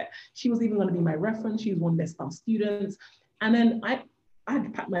me do it. She was even going to be my reference. She was one of their staff students. And then I had to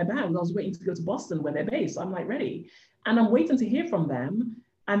pack my bags. I was waiting to go to Boston where they're based. So I'm like ready. And I'm waiting to hear from them.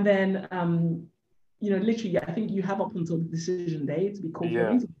 And then, literally, I think you have up until the decision day to be called for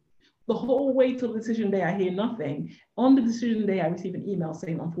an interview. The whole way till the decision day, I hear nothing. On the decision day, I receive an email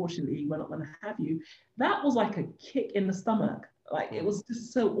saying, unfortunately, we're not going to have you. That was like a kick in the stomach. Like it was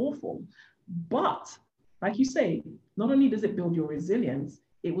just so awful. But like you say, not only does it build your resilience,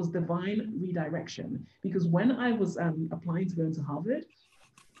 it was divine redirection. Because when I was applying to go into Harvard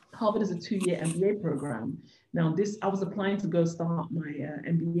is a 2-year MBA program. Now, I was applying to go start my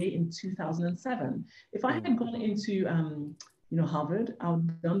MBA in 2007. If I had gone into, Harvard, I would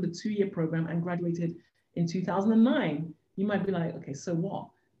have done the 2-year program and graduated in 2009. You might be like, okay, so what?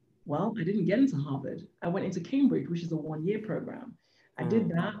 Well, I didn't get into Harvard. I went into Cambridge, which is a 1-year program. I did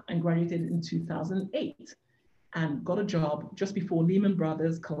that and graduated in 2008 and got a job just before Lehman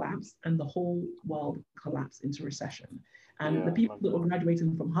Brothers collapsed and the whole world collapsed into recession. And the people that were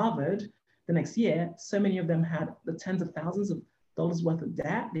graduating from Harvard the next year, so many of them had the tens of thousands of dollars worth of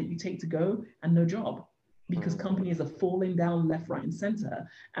debt that you take to go and no job because companies are falling down left, right, and center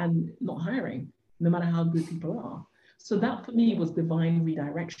and not hiring, no matter how good people are. So that for me was divine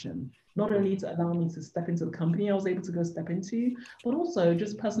redirection, not only to allow me to step into the company I was able to go step into, but also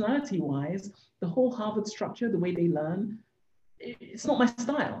just personality-wise, the whole Harvard structure, the way they learn, it's not my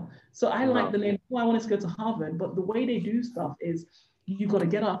style. So I like the name. I wanted to go to Harvard, but the way they do stuff is you've got to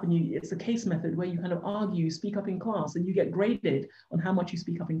get up and it's a case method where you kind of argue, speak up in class, and you get graded on how much you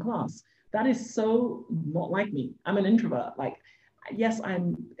speak up in class. That is so not like me. I'm an introvert. Like, yes,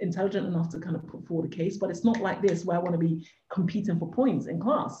 I'm intelligent enough to kind of put forward a case, but it's not like this where I want to be competing for points in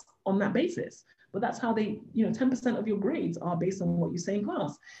class on that basis. But that's how they, 10% of your grades are based on what you say in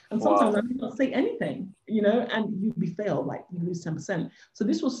class. And sometimes I may not say anything, and you'd be failed, like you lose 10%. So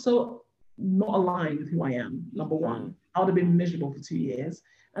this was so not aligned with who I am, number one. I would have been miserable for 2 years.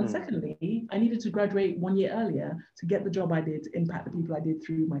 And secondly, I needed to graduate 1 year earlier to get the job I did, to impact the people I did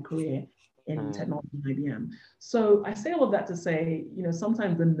through my career in technology and IBM. So I say all of that to say,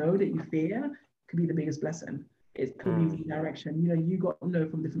 sometimes the no that you fear could be the biggest blessing. It could be redirection. You got to know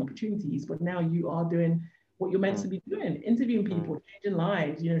from different opportunities, but now you are doing what you're meant to be doing, interviewing people, changing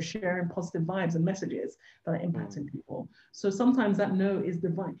lives, sharing positive vibes and messages that are impacting people. So sometimes that no is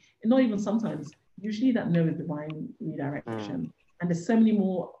divine. And not even sometimes, usually that no is divine redirection. And there's so many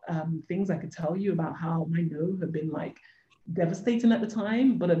more things I could tell you about how my no have been like devastating at the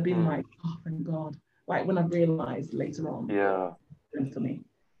time, but have been like, oh, thank God. Like when I've realized later on. Yeah. For me.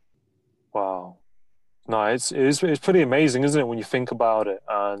 Wow. No, it's pretty amazing, isn't it, when you think about it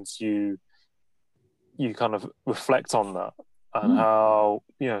and you kind of reflect on that and how,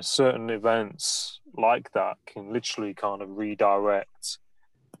 certain events like that can literally kind of redirect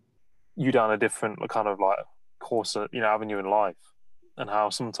you down a different kind of like course, avenue in life. And how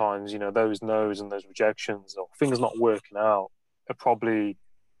sometimes, those no's and those rejections or things not working out are probably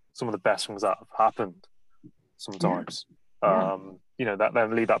some of the best things that have happened sometimes. That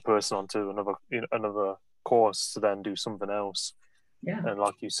then lead that person onto another course to then do something else. Yeah. And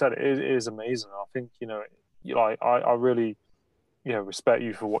like you said, it is amazing. I think, I really, respect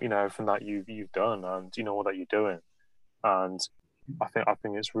you for what, everything that you've done and, all that you're doing. And I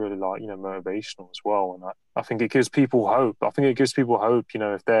think it's really like, motivational as well. And I think it gives people hope. I think it gives people hope,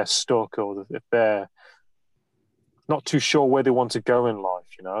 if they're stuck or if they're not too sure where they want to go in life,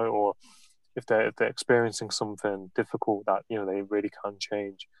 or if they're experiencing something difficult that, they really can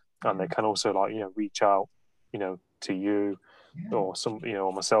change. And they can also like, reach out, to you or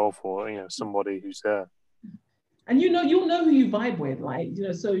or myself or, somebody who's there. And you'll know who you vibe with, like,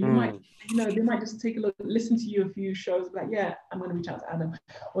 so you might, they might just take a look, listen to you a few shows, like, yeah, I'm going to reach out to Adam.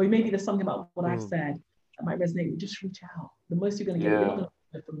 Or maybe there's something about what I've said that might resonate. Just reach out. The most you're going to get, you're not going to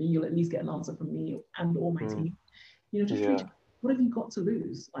get from me, you'll at least get an answer from me and all my team. Just reach out. What have you got to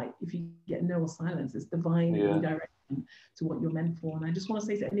lose? Like, if you get no or silence, it's divine redirection to what you're meant for. And I just want to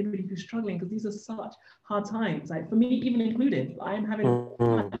say to anybody who's struggling, because these are such hard times, like for me, even included, I'm having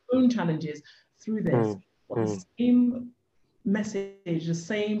my own challenges through this. But the same message, the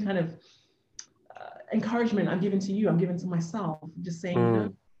same kind of encouragement I'm giving to you, I'm giving to myself, just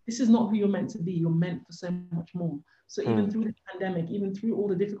saying, this is not who you're meant to be. You're meant for so much more. So even through the pandemic, even through all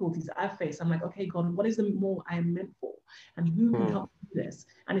the difficulties I've faced, I'm like, okay, God, what is the more I am meant for? And who can help me do this?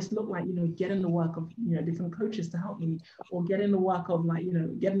 And it's looked like, getting the work of, different coaches to help me, or getting the work of like,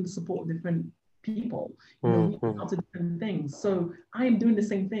 getting the support of different people, reaching out to different things. So I am doing the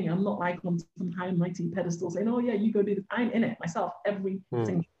same thing. I'm not like on some high and mighty pedestal saying, oh yeah, you go do this. I'm in it myself every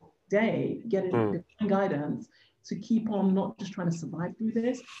single day, getting divine guidance to keep on not just trying to survive through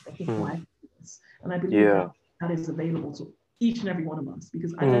this, but to thrive through this. And I believe that is available to each and every one of us,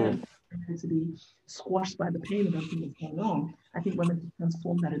 because I don't want to be squashed by the pain of everything that's going on. I think we're meant to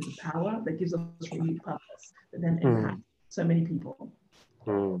transform that into power that gives us renewed purpose that then impacts so many people.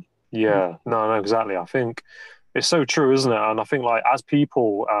 Yeah, no, exactly. I think it's so true, isn't it? And I think like as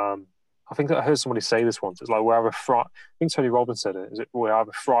people, I think that I heard somebody say this once. It's like we're either I think Tony Robbins said it. Is it we're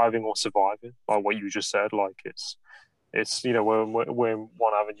either thriving or surviving? Like what you just said. Like it's we're in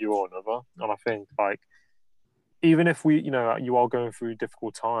one avenue or another. And I think like even if you are going through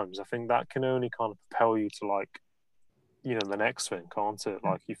difficult times, I think that can only kind of propel you to like the next thing, can't it?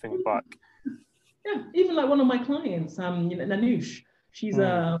 Like you think back. Yeah, even like one of my clients, Nanush. She's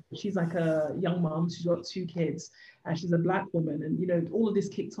like a young mom. She's got 2 kids, and she's a Black woman. And all of this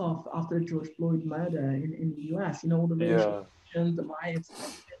kicked off after the George Floyd murder in the US. All the racial tensions, the riots,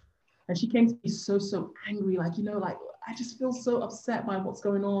 and she came to me so angry, like like I just feel so upset by what's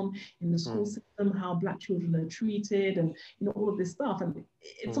going on in the school system, how Black children are treated, and all of this stuff. And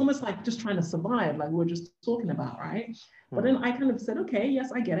it's almost like just trying to survive, like we were just talking about, right? But then I kind of said, okay,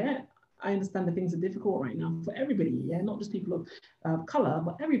 yes, I get it. I understand that things are difficult right now for everybody, not just people of color,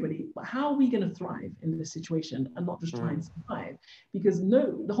 but everybody. But how are we going to thrive in this situation and not just try and survive? Because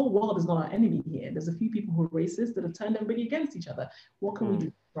the whole world is not our enemy here. There's a few people who are racist that have turned everybody against each other. What can we do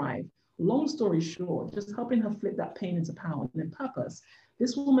to thrive? Long story short, just helping her flip that pain into power and then purpose.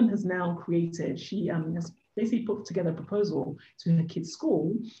 This woman has now created, she has basically put together a proposal to her kids'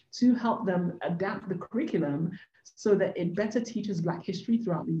 school to help them adapt the curriculum so that it better teaches Black history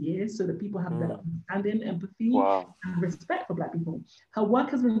throughout the year, so that people have better understanding, empathy, and respect for Black people. Her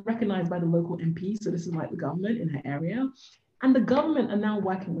work has been recognized by the local MP, so this is like the government in her area. And the government are now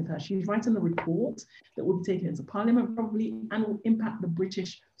working with her. She's writing a report that will be taken into Parliament probably and will impact the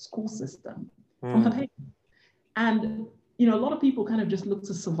British school system from her pain. And a lot of people kind of just look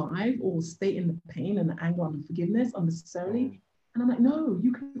to survive or stay in the pain and the anger and forgiveness unnecessarily. And I'm like, no,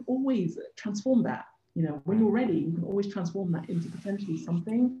 you can always transform that. When you're ready, you can always transform that into potentially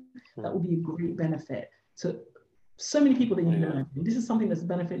something that will be a great benefit to so many people that you know. This is something that's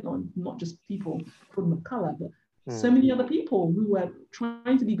benefiting not just people of color, but so many other people who were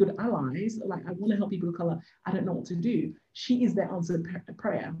trying to be good allies. Like, I want to help people of color. I don't know what to do. She is their answered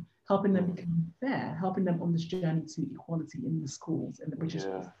prayer, helping them become fair, helping them on this journey to equality in the schools, in the British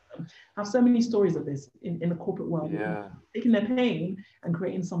schools. I have so many stories of this in the corporate world, taking their pain and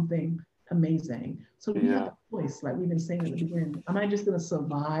creating something amazing. So we have a voice, like we've been saying at the beginning. Am I just going to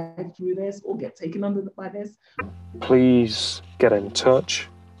survive through this or get taken under by this? Please get in touch,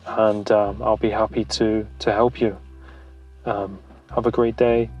 and I'll be happy to help you. Have a great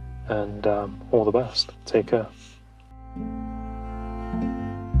day, and all the best. Take care.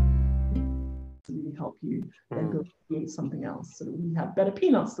 To really help you then go create something else so that we have better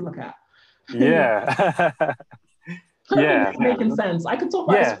peanuts to look at. Yeah. It's making sense. I could talk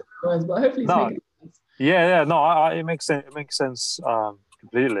about this for hours, but hopefully it's making sense. No, it makes sense. It makes sense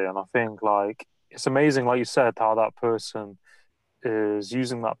completely, and I think like it's amazing, like you said, how that person is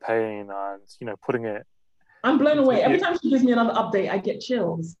using that pain and putting it. I'm blown away. Every time she gives me another update, I get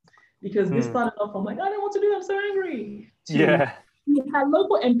chills because this started off. I'm like, I don't know what to do. I'm so angry. Her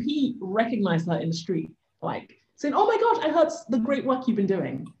local MP recognized her in the street, like saying, "Oh my gosh, I heard the great work you've been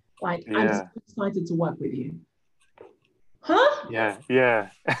doing. Like, I'm so excited to work with you." Huh? Yeah.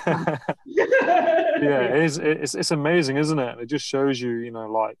 It's amazing, isn't it? It just shows you,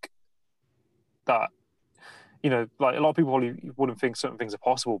 like that, like a lot of people probably wouldn't think certain things are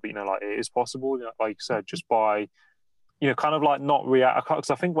possible, but like it is possible. Like you said, just by, kind of like not react.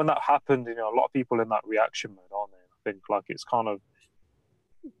 Because I think when that happened, a lot of people in that reaction mode, aren't they? I think like it's kind of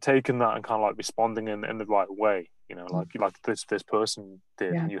taking that and kind of like responding in the right way. Like this person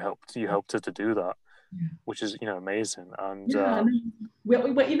did, and you helped her to do that. Which is amazing, and we're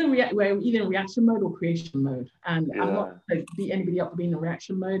either in reaction mode or creation mode, and I'm not to beat anybody up for being in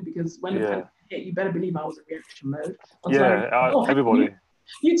reaction mode, because when the pandemic hit, you better believe I was in reaction mode. Everybody.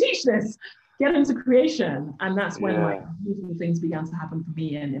 You teach this, get into creation, and that's when like beautiful things began to happen for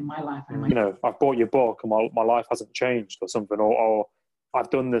me and in my life. And I've bought your book, and my life hasn't changed or something, or I've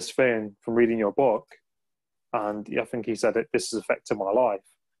done this thing from reading your book, and I think he said this has affected my life,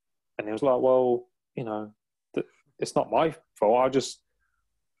 and he was like, well, it's not my fault. I just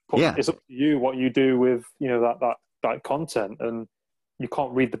it's up to you what you do with that content, and you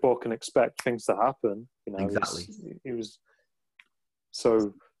can't read the book and expect things to happen. Exactly. It was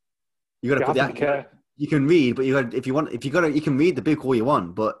so you got to put that. You can read, but you can read the book all you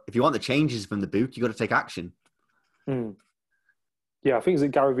want, but if you want the changes from the book, you got to take action. Yeah, I think that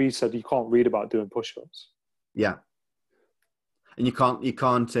Gary Vee said you can't read about doing push-ups. Yeah, and you can't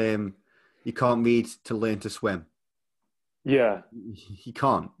read to learn to swim. Yeah. You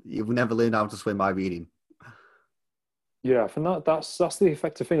can't. You've never learned how to swim by reading. Yeah, I think that's the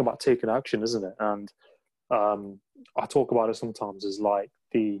effective thing about taking action, isn't it? And I talk about it sometimes as like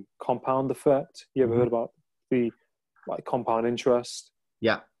the compound effect. You ever heard about the like compound interest?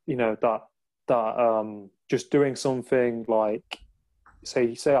 Yeah. That just doing something like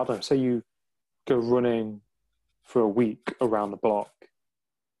say I don't know, say you go running for a week around the block,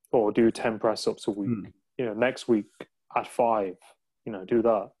 or do 10 press ups a week. Next week add 5. Do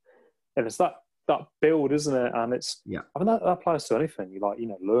that, and it's that build, isn't it? And it's I mean that applies to anything.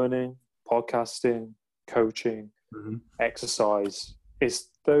 Learning, podcasting, coaching, exercise. It's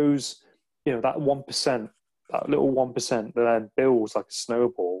those that 1%, that little 1% that then builds like a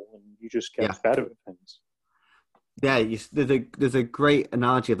snowball, and you just get better at things. Yeah, there's a great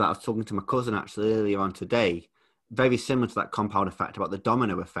analogy of that. I was talking to my cousin actually earlier on today. Very similar to that compound effect about the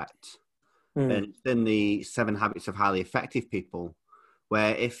domino effect. And it's in the 7 Habits of Highly Effective People,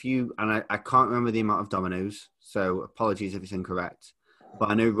 where if you, and I can't remember the amount of dominoes, so apologies if it's incorrect, but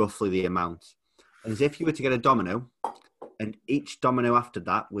I know roughly the amount. And as if you were to get a domino, and each domino after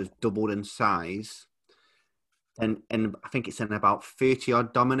that was doubled in size, and I think it's in about 30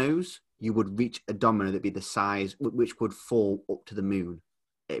 odd dominoes, you would reach a domino that'd be the size which would fall up to the moon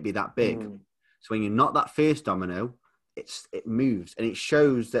it'd be that big. So when you knock that first domino, it moves, and it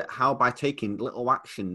shows that how by taking little actions